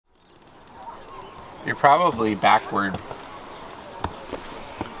you're probably backward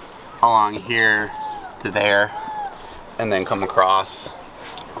along here to there, and then come across,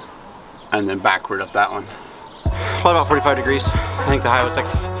 and then backward up that one. Probably about 45 degrees. I think the high was like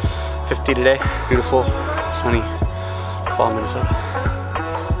 50 today. Beautiful, sunny fall Minnesota.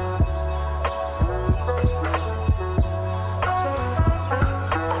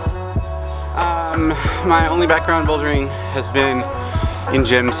 My only background bouldering has been in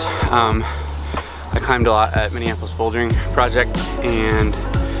gyms. I climbed a lot at Minneapolis Bouldering Project, and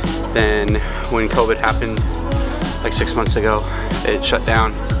then when COVID happened like 6 months ago, it shut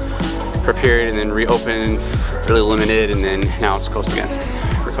down for a period and then reopened really limited, and then now it's closed again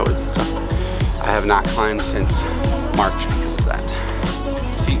for COVID. So I have not climbed since March because of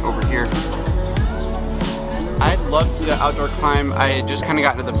that. Feet over here. I'd love to outdoor climb. I had just kind of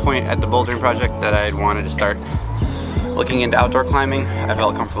gotten to the point at the Bouldering Project that I had wanted to start looking into outdoor climbing. I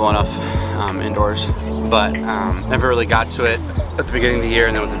felt comfortable enough indoors, but never really got to it at the beginning of the year,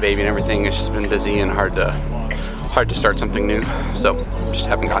 and then with the baby and everything, it's just been busy and hard to start something new. So just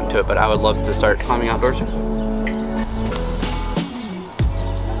haven't gotten to it, but I would love to start climbing outdoors.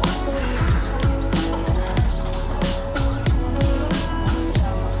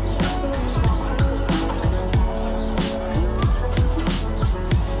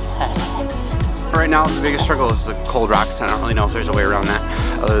 Right now the biggest struggle is the cold rocks. I don't really know if there's a way around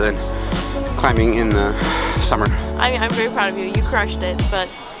that other than climbing in the summer. I'm very proud of you. You crushed it, but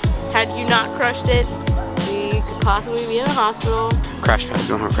had you not crushed it, we could possibly be in a hospital. Crash pad, you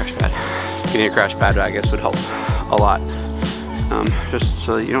don't have a crash pad. Getting a crash pad, I guess, would help a lot, just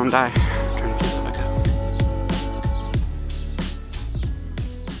so that you don't die.